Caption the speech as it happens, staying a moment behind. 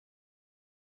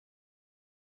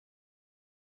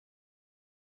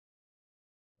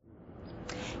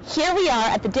Here we are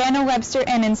at the Dan'l Webster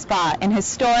Inn Spa in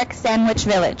historic Sandwich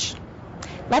Village.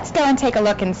 Let's go and take a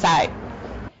look inside.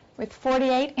 With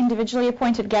 48 individually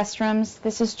appointed guest rooms,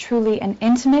 this is truly an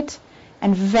intimate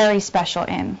and very special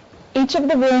inn. Each of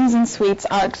the rooms and suites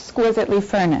are exquisitely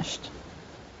furnished.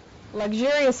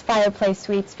 Luxurious fireplace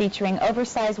suites featuring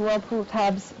oversized whirlpool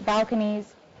tubs,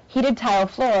 balconies, heated tile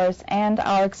floors, and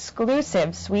our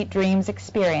exclusive Sweet Dreams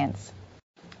experience.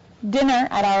 Dinner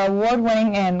at our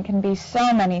award-winning inn can be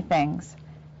so many things.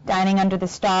 Dining under the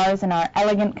stars in our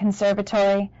elegant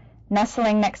conservatory,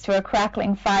 nestling next to a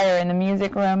crackling fire in the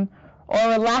music room, or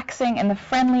relaxing in the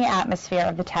friendly atmosphere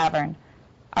of the tavern.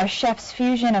 Our chef's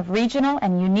fusion of regional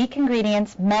and unique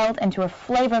ingredients meld into a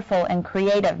flavorful and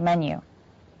creative menu.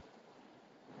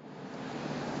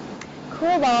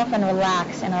 Cool off and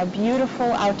relax in our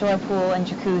beautiful outdoor pool and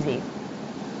jacuzzi.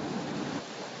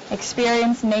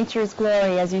 Experience nature's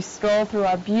glory as you stroll through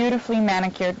our beautifully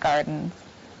manicured gardens.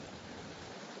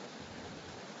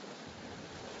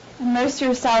 Immerse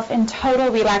yourself in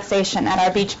total relaxation at our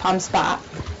Beach Palm Spa,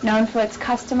 known for its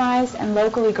customized and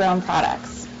locally grown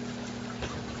products.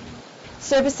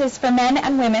 Services for men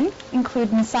and women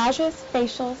include massages,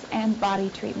 facials, and body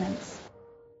treatments.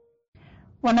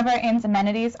 One of our inn's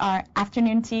amenities are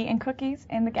afternoon tea and cookies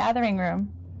in the gathering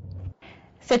room.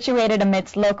 Situated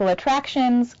amidst local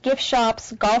attractions, gift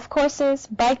shops, golf courses,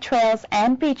 bike trails,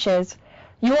 and beaches,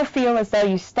 you will feel as though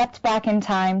you stepped back in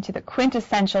time to the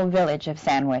quintessential village of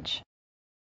Sandwich.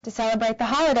 To celebrate the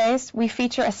holidays, we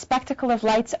feature a Spectacle of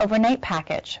Lights overnight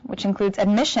package, which includes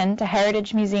admission to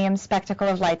Heritage Museum's Spectacle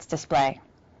of Lights display.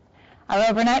 Our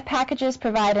overnight packages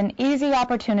provide an easy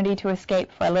opportunity to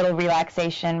escape for a little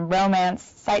relaxation, romance,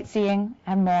 sightseeing,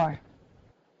 and more.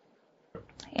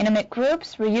 Intimate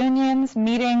groups, reunions,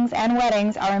 meetings, and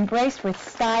weddings are embraced with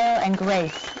style and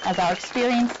grace as our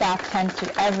experienced staff tends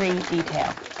to every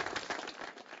detail.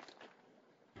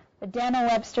 The Dan'l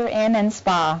Webster Inn and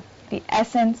Spa, the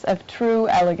essence of true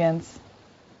elegance.